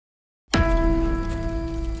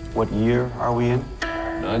What year are we in?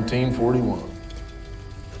 1941.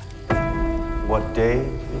 What day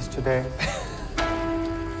is today?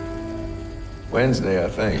 Wednesday, I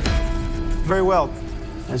think. Very well.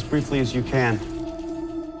 As briefly as you can.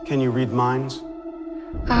 Can you read minds?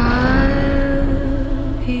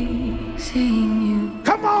 I'll be seeing you.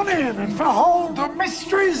 Come on in and behold the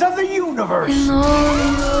mysteries of the universe. In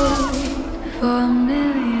all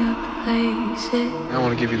familiar places. I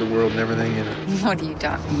want to give you the world and everything in it. What are you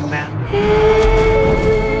talking about?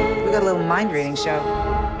 We got a little mind reading show.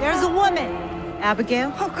 There's a woman.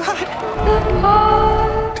 Abigail? Oh, God.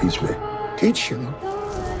 Teach me. Teach you.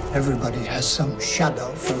 Everybody has some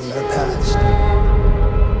shadow from their past.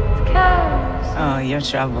 Oh, you're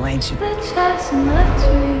trouble, ain't you?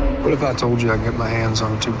 What if I told you I get my hands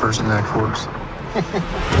on a two-person act force?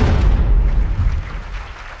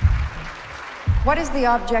 What is the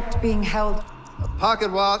object being held? A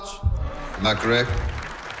pocket watch. Am I correct?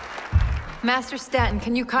 Master Stanton,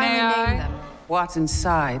 can you kindly name them? What's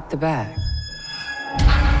inside the bag?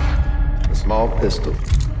 A small pistol.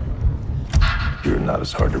 You're not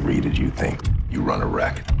as hard to read as you think. You run a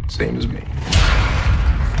racket, same as me.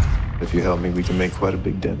 If you help me, we can make quite a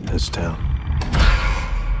big dent in this town.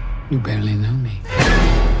 You barely know me.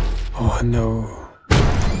 Oh, I know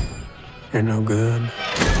you're no good,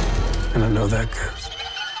 and I know that goes.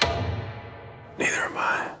 Neither am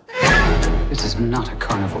I. This is not a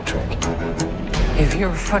carnival trick. If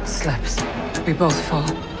your foot slips, we both fall.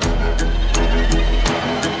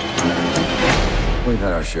 We've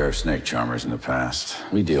had our share of snake charmers in the past.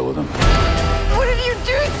 We deal with them. What did you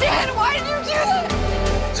do, Stan? Why did you do that?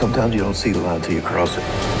 Sometimes you don't see the line till you cross it.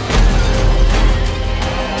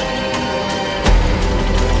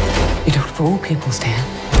 You don't fool people, Stan.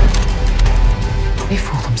 They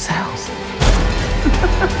fool themselves.